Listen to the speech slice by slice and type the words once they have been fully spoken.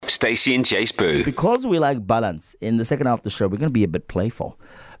Stacey and J Sbu. Because we like balance, in the second half of the show, we're going to be a bit playful.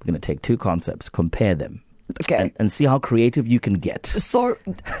 We're going to take two concepts, compare them, Okay. and see how creative you can get. So,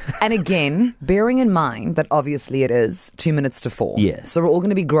 and again, bearing in mind that obviously it is 2 minutes to 4. Yes. So we're all going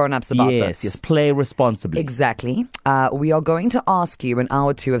to be grown-ups about this. Yes, play responsibly. Exactly. We are going to ask you in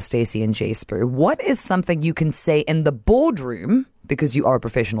hour 2 of Stacey and J Sbu, what is something you can say in the boardroom, because you are a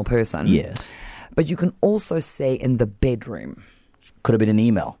professional person. Yes. But you can also say in the bedroom. Could have been an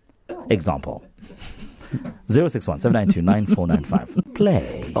email. Example. 061-792-9495.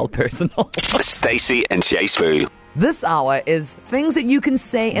 Play. Felt personal. Stacey and J Sbu. This hour is things that you can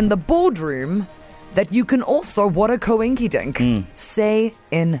say in the boardroom that you can also, what a coinky dink, say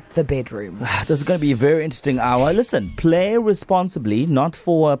in the bedroom. This is going to be a very interesting hour. Listen, play responsibly, not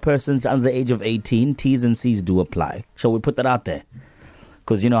for persons under the age of 18. T's and C's do apply. Shall we put that out there?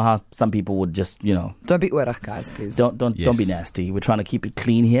 Because you know how some people would just, Don't be weird, guys, please. Don't be nasty. We're trying to keep it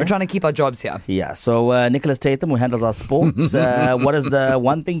clean here. We're trying to keep our jobs here. Yeah, so Nicholas Tatham, who handles our sports, what is the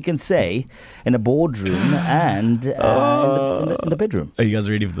one thing you can say in a boardroom and in the bedroom? Are you guys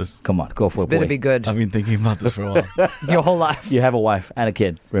ready for this? Come on, go for It's it, better boy. be good. I've been thinking about this for a while. Your whole life. You have a wife and a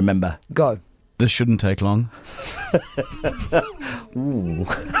kid, remember. Go. This shouldn't take long. Ooh.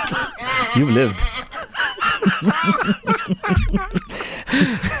 You've lived.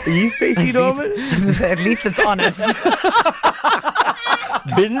 Are you Stacey Norman? At least it's honest.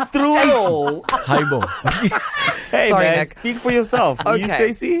 Been through it all. Hi, Bo. Hey, Sorry, man, Nick. speak for yourself. Are you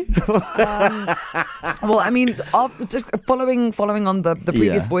Okay. Stacey? Well, I mean, just following on the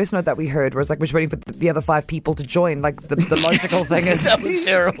previous Yeah. voice note that we heard, where it's like we're just waiting for the other 5 people to join. Like the logical thing is That was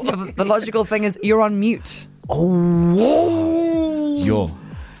terrible. The logical thing is you're on mute. Oh, Yo.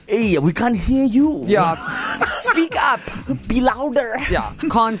 Hey, we can't hear you. Yeah, speak up. Be louder. Yeah,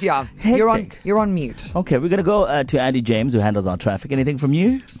 can't ya? Hectic. You're on mute. Okay, we're going to go to Andy James, who handles our traffic. Anything from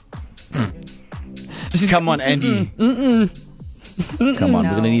you? Come on, Andy. Come on,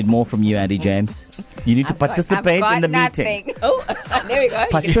 we're going to need more from you, Andy James. You need to participate in the meeting. Oh, there we go.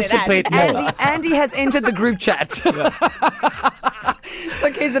 Participate more. Andy has entered the group chat. So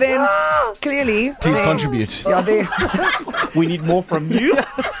KZN, clearly. Please contribute. Yeah, We need more from you.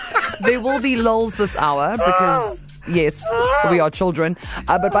 there will be lols this hour because, yes, we are children.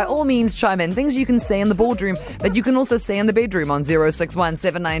 But by all means, chime in. Things you can say in the boardroom that you can also say in the bedroom on 061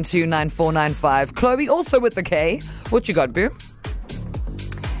 792 9495. Chloe, also with the K. What you got, boo?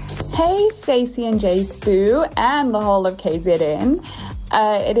 Hey, Stacey and J Sbu and the whole of KZN.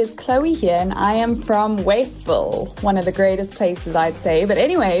 It is Chloe here, and I am from Westville, one of the greatest places, I'd say. But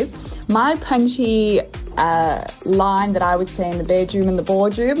anyways, my punchy line that I would say in the bedroom and the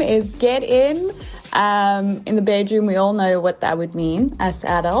boardroom is get in. In the bedroom, we all know what that would mean as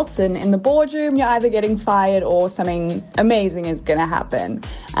adults. And in the boardroom, you're either getting fired or something amazing is going to happen.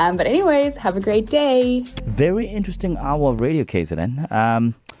 But anyways, have a great day. Very interesting hour of radio,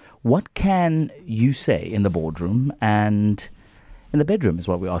 KZN. What can you say in the boardroom and in the bedroom is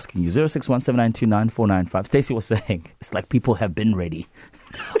what we're asking you. 061-792-9495. Stacey was saying, it's like people have been ready.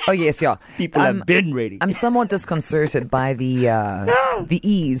 Oh, yes, yeah. People have been ready. I'm somewhat disconcerted by the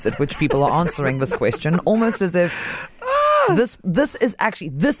ease at which people are answering this question, almost as if this is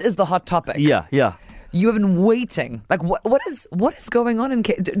the hot topic. Yeah. You have been waiting. Like, what is going on?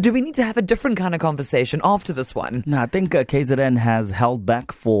 Do we need to have a different kind of conversation after this one? No, I think KZN has held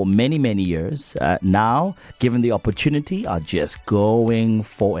back for many, many years. Now, given the opportunity, are just going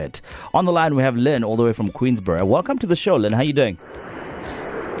for it. On the line, we have Lynn, all the way from Queensborough. Welcome to the show, Lynn. How you doing?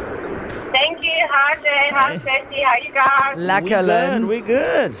 Thank you. Hi, Jay. Hi, Stacey. How you guys? Lekker, Lynn. We're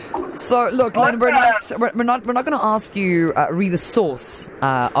good. So, look, Lynn, we're not going to ask you read the source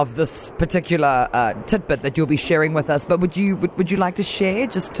of this particular tidbit that you'll be sharing with us. But would you like to share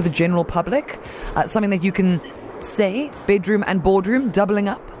just to the general public something that you can say, bedroom and boardroom, doubling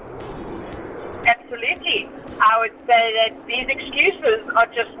up? Absolutely. I would say that these excuses are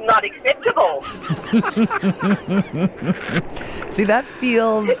just not acceptable. See, that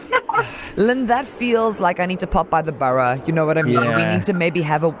feels, Lynn, that feels like I need to pop by the borough. You know what I mean? Yeah. We need to maybe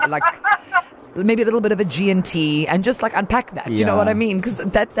have maybe a little bit of a G&T and just like unpack that. You know what I mean? Because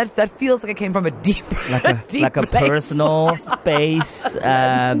that feels like it came from a deep, deep a place. personal space.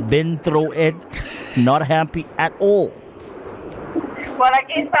 Been through it. Not happy at all. Well, I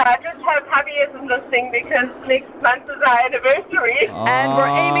guess I just hope hubby isn't listening because next month is our anniversary. And we're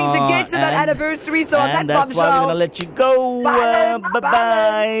aiming to get to that anniversary, so on that And that's why we're bombshell. going to let you go. Bye, Lynn.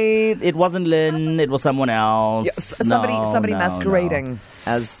 Bye-bye. It wasn't Lynn. It was someone else. Yeah, somebody No, masquerading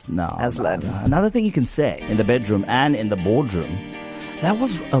as Lynn. No. Another thing you can say in the bedroom and in the boardroom, that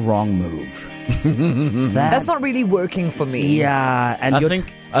was a wrong move. That's not really working for me. Yeah, and I your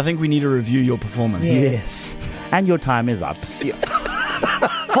think I think we need to review your performance. Yes. And your time is up.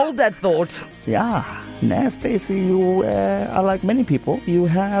 Hold that thought. Yeah. Now, Stacey, you are like many people. You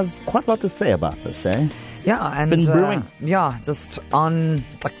have quite a lot to say about this, eh? Yeah, and Been brewing. just on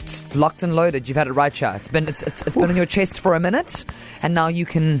just locked and loaded. You've had it right, Cha. It's been on your chest for a minute, and now you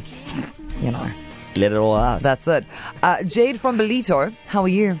can, Let it all out. that's it. Jade from Belito, how are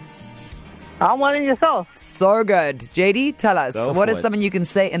you? I'm wanting yourself. So good. JD, tell us, Go what for is it. something you can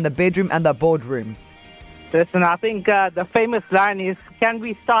say in the bedroom and the boardroom? Listen, I think the famous line is, can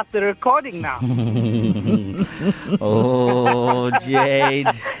we start the recording now? Oh, Jade.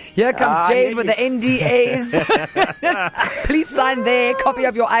 Here comes Jade with the NDAs. Please sign there. Copy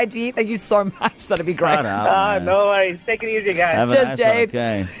of your ID. Thank you so much. That'd be great. Shut up, man. No worries. Take it easy, guys. Have a Cheers, nice Jade. one,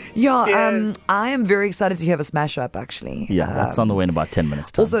 okay. Yeah, Cheers. I am very excited to have a smash up, actually. Yeah, that's on the way in about 10 minutes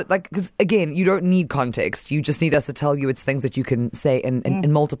time. Also, because again, you don't need context. You just need us to tell you it's things that you can say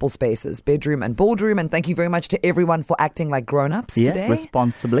in multiple spaces, bedroom and boardroom. And thank you very much to everyone for acting like grown-ups today.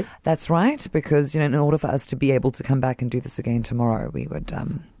 Responsibly. That's right, because in order for us to be able to come back and do this again tomorrow, we would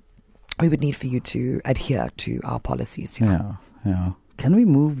need for you to adhere to our policies. Yeah. Can we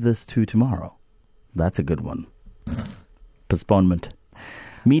move this to tomorrow? That's a good one. Postponement.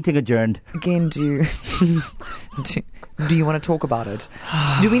 Meeting adjourned. Again, do you want to talk about it?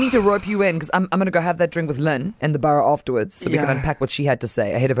 Do we need to rope you in? Because I'm going to go have that drink with Lynn in the bar afterwards so we can unpack what she had to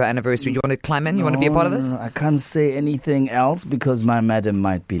say ahead of her anniversary. Do you want to climb in? You want to be a part of this? No, I can't say anything else because my madam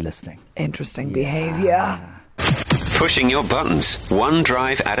might be listening. Interesting behavior. Pushing your buttons, one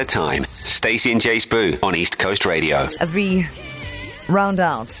drive at a time. Stacey and J Sbu on East Coast Radio. As we round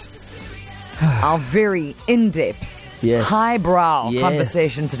out our very in-depth, Yes. highbrow Yes.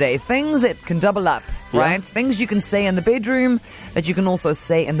 conversation today. Things that can double up, right? Things you can say in the bedroom that you can also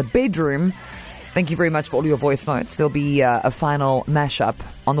say in the bedroom. Thank you very much for all your voice notes. There'll be a final mashup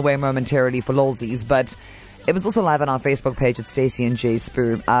on the way momentarily for lolsies, but it was also live on our Facebook page at Stacey and J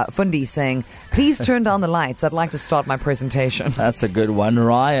Sbu. Fundi saying, please turn down the lights. I'd like to start my presentation. That's a good one.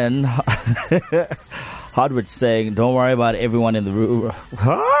 Ryan Hardwich saying, don't worry about everyone in the room.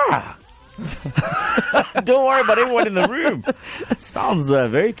 Don't worry about everyone in the room. Sounds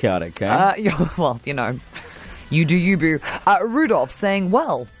very chaotic, eh? Well, you do you, boo. Rudolph saying,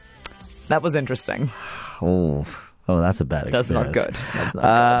 well, that was interesting. Oh, that's a bad experience. That's not good. That's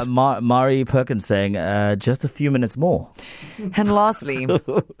not good. Mari Perkins saying, just a few minutes more. And lastly,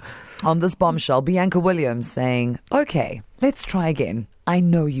 on this bombshell, Bianca Williams saying, okay, let's try again. I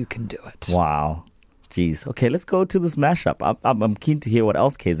know you can do it. Wow. Jeez. Okay, let's go to this mashup. I'm keen to hear what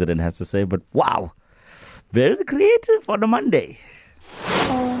else KZN has to say, but wow. Very creative on a Monday.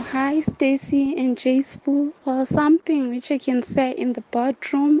 Oh, hi, Stacey and J Sbu. Well, something which I can say in the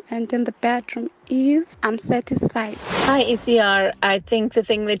boardroom and in the bedroom is I'm satisfied. Hi, ECR. I think the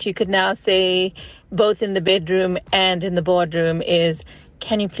thing that you could now say both in the bedroom and in the boardroom is,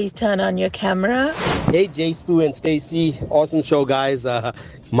 can you please turn on your camera? Hey, J Sbu and Stacey. Awesome show, guys.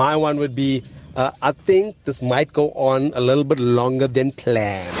 My one would be, I think this might go on a little bit longer than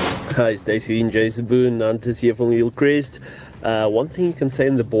planned. Hi, Stacey and J Sbu, Nantis here from Hillcrest. One thing you can say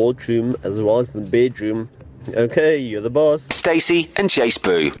in the boardroom as well as in the bedroom, okay, you're the boss. Stacey and J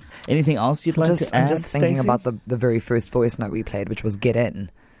Sbu. Anything else you'd like to add, I'm just thinking Stacey? about the very first voice note we played, which was Get In.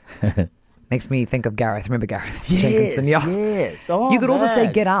 Makes me think of Gareth. Remember Gareth Jenkinson? Yeah. Yes. Oh, You could also say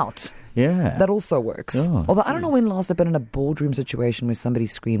man. Get Out. Yeah. That also works. Oh, Although I don't know when last I've been in a boardroom situation where somebody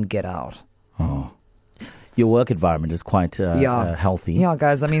screamed Get Out. Oh. Your work environment is quite healthy. Yeah,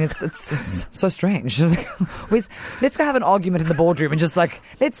 guys. I mean, it's so strange. Let's go have an argument in the boardroom and just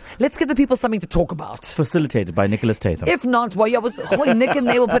let's give the people something to talk about. Facilitated by Nicholas Tatham. If not, well, yeah, with Nick and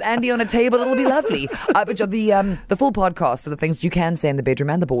they will put Andy on a table. It'll be lovely. But the full podcast of the things you can say in the bedroom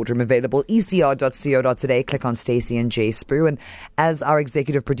and the boardroom available. ecr.co.za. Click on Stacey and J Sbu. And as our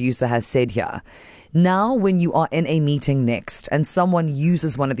executive producer has said here, now when you are in a meeting next and someone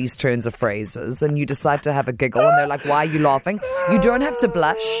uses one of these turns of phrases and you decide to have a giggle and they're like, why are you laughing? You don't have to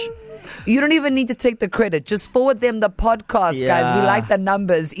blush. You don't even need to take the credit. Just forward them the podcast, guys. We like the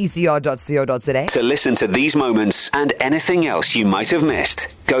numbers. ecr.co.za. To listen to these moments and anything else you might have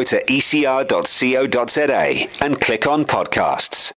missed, go to ecr.co.za and click on podcasts.